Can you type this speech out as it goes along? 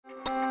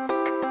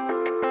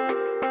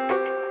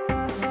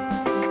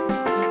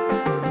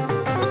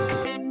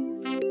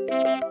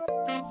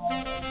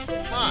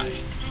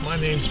My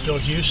name is Bill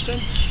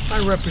Houston.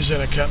 I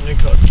represent a company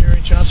called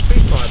Carry-John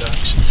Speed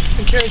Products.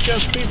 And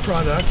Carry-John Speed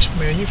Products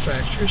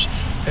manufactures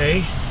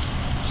a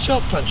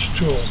cell punch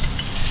tool.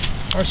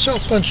 Our cell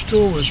punch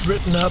tool was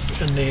written up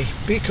in the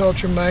Bee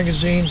Culture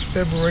magazine,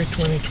 February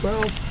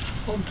 2012,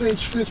 on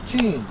page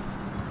 15,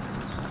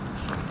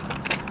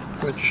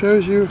 which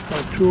shows you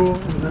our tool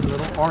with a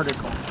little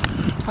article.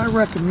 I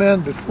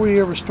recommend before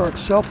you ever start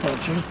cell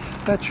punching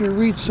that you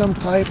read some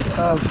type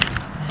of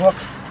book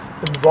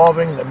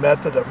involving the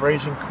method of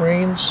raising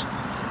queens,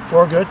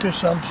 or go to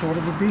some sort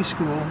of a bee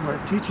school where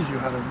it teaches you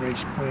how to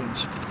raise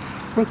queens.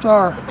 With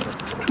our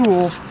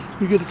tool,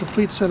 you get a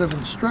complete set of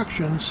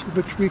instructions,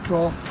 which we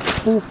call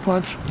hole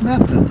punch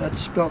method. That's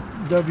spelled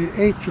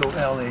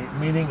W-H-O-L-E,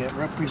 meaning it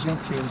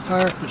represents the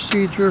entire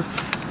procedure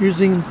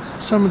using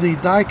some of the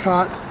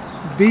die-cut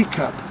bee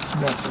cup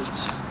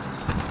methods.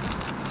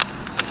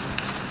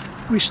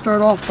 We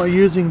start off by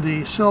using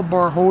the cell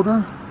bar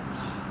holder,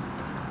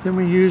 then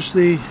we use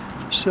the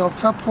cell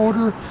cup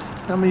holder,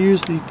 and we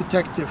use the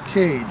protective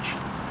cage.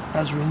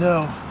 As we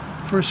know,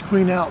 first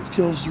queen out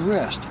kills the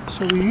rest.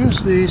 So we use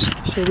these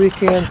so we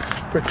can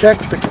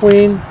protect the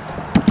queen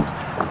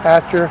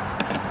after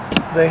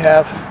they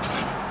have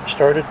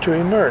started to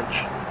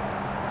emerge.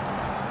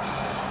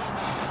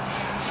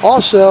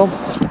 Also,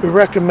 we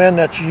recommend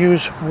that you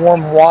use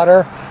warm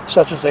water,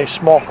 such as a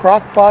small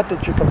crock pot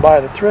that you can buy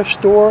at a thrift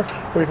store,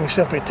 or you can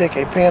simply take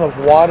a pan of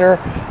water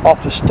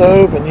off the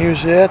stove and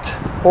use it,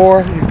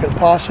 or you can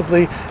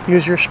possibly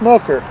use your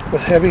smoker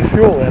with heavy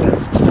fuel in it.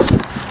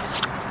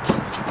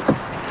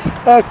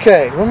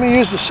 Okay, when we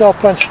use the cell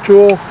punch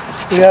tool,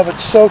 we have it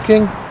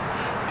soaking.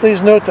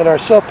 Please note that our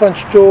cell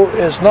punch tool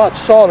is not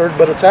soldered,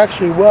 but it's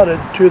actually welded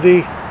to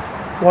the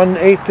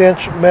 1/8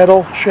 inch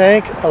metal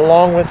shank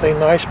along with a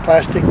nice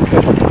plastic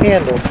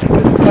handle to do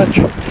the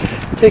punching.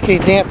 Take a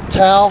damp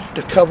towel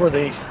to cover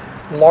the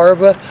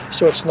larva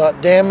so it's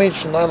not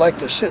damaged, and I like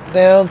to sit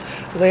down,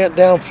 lay it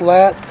down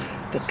flat.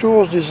 The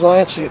tool is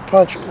designed so you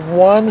punch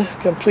one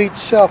complete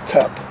cell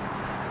cup.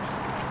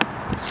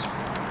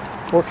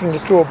 Working the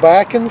tool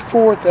back and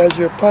forth as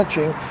you're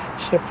punching,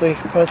 simply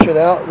punch it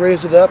out,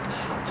 raise it up,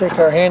 take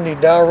our handy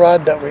dowel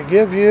rod that we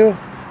give you,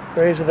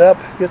 raise it up,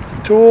 get the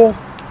tool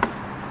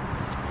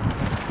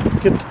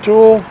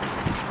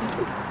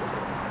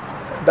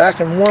back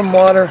in warm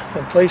water,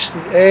 and place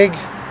the egg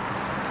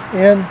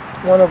in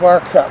one of our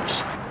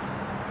cups.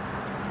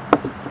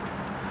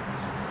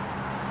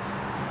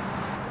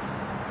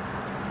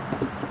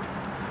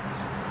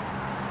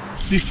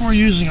 Before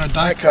using our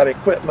die-cut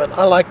equipment,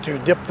 I like to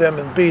dip them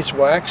in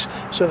beeswax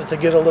so that they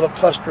get a little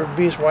cluster of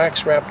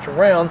beeswax wrapped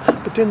around,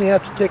 but then you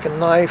have to take a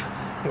knife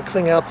and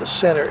clean out the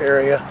center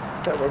area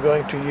that we're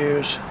going to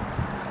use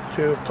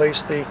to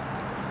place the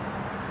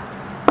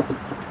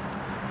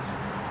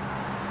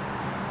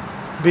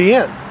bee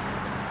in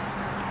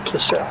the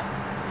cell.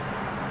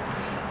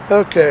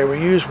 Okay, we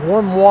use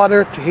warm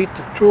water to heat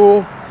the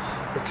tool.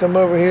 We come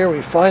over here,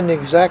 we find the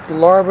exact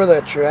larva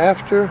that you're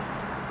after.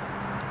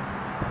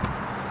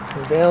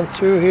 Come down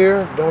through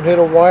here, don't hit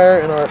a wire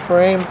in our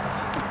frame,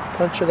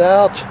 punch it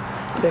out,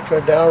 take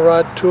our dowel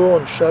rod tool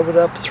and shove it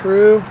up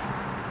through.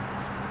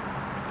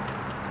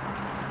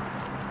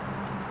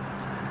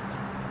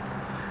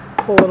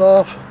 Pull it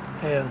off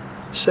and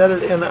set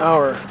it in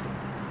our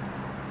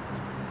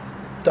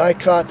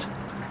die-cut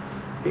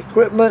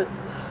equipment.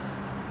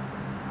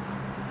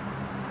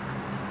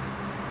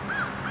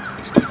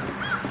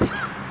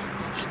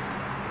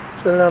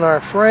 Set it on our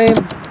frame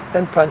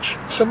and punch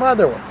some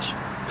other ones.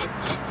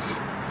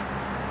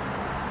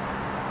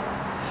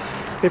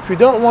 If you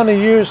don't want to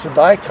use the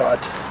die-cut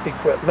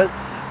equipment,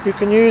 you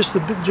can use the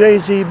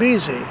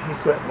JZBZ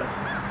equipment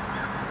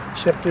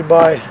simply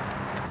by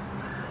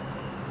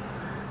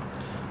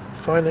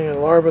finding a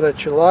larva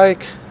that you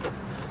like,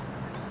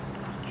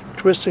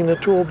 twisting the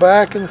tool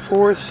back and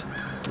forth,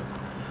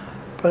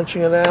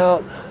 punching it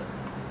out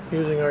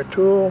using our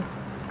tool,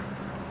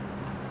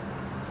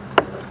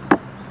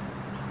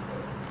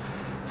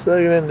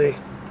 setting it in the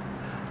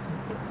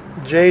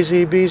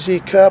JZBZ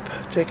cup.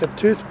 Take a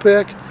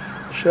toothpick,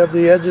 shove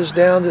the edges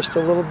down just a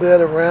little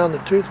bit around the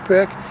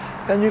toothpick,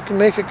 and you can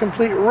make a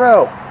complete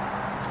row.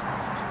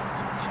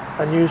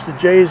 And use the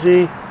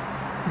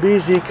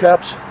JZBZ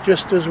cups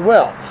just as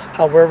well.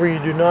 However, you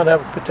do not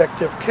have a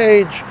protective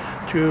cage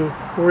to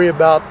worry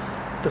about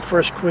the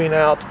first queen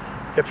out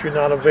if you're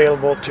not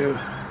available to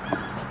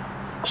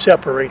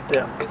separate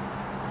them.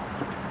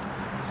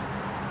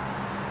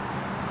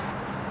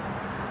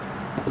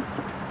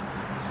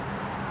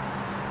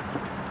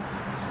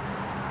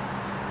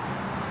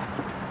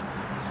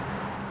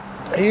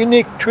 A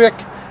unique trick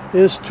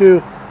is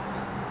to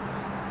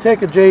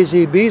take a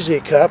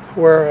JZBZ cup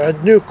where a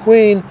new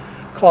queen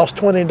costs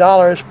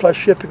 $20 plus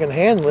shipping and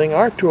handling.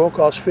 Our tool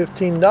costs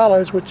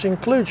 $15, which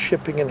includes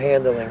shipping and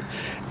handling.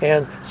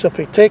 And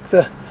simply take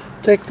the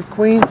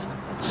queen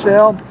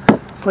cell,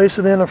 place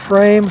it in a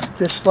frame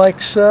just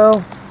like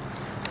so.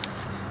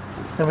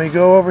 And we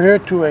go over here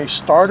to a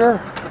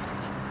starter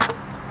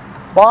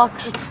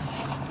box,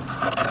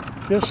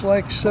 just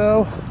like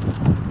so.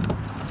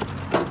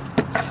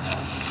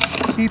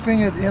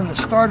 keeping it in the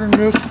starter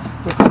nuke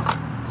with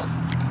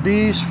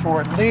bees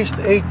for at least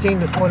 18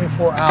 to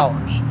 24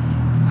 hours.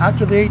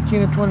 After the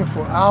 18 to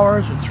 24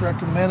 hours, it's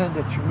recommended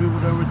that you move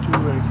it over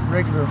to a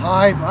regular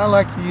hive. I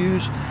like to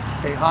use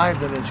a hive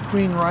that is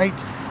queen right,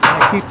 and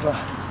I keep the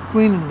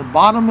queen in the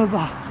bottom of the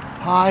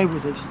hive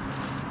with its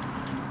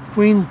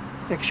queen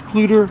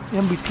excluder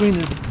in between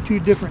the two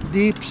different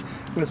deeps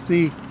with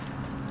the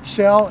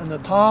cell in the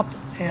top.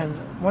 And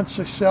once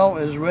the cell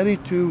is ready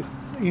to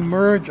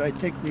emerge, I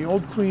take the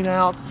old queen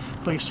out,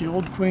 place the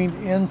old queen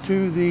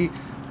into the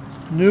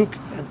nuke,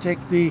 and take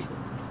the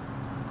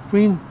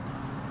queen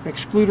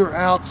excluder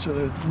out so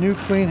the new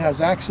queen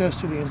has access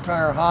to the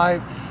entire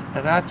hive.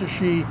 And after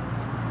she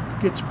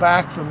gets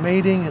back from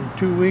mating in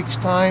 2 weeks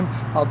time,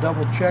 I'll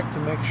double check to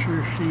make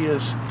sure she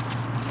is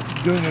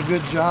doing a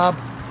good job,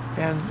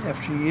 and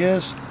if she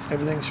is,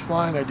 everything's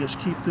fine. I just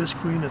keep this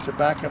queen as a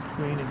backup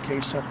queen in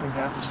case something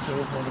happens to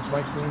one of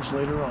my queens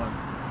later on.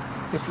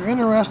 If you're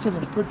interested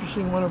in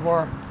purchasing one of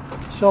our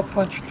cell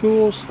punch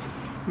tools,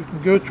 you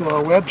can go to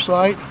our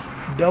website,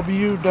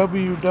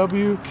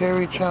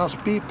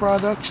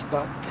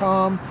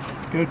 www.carriagehousebeeproducts.com.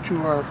 Go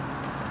to our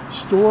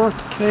store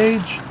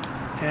page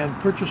and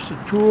purchase the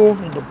tool.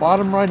 In the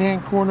bottom right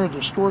hand corner of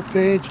the store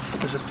page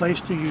is a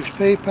place to use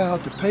PayPal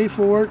to pay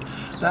for it.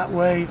 That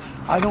way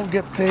I don't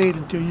get paid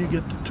until you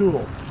get the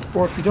tool.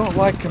 Or if you don't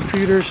like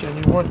computers and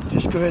you want to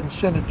just go ahead and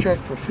send a check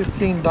for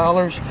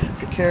 $15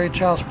 to Carriage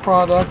House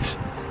Products,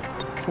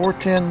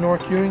 410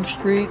 North Ewing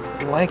Street,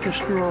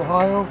 Lancaster,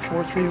 Ohio,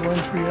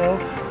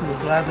 43130. We will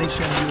gladly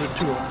send you a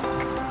tool.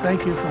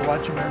 Thank you for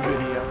watching our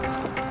video.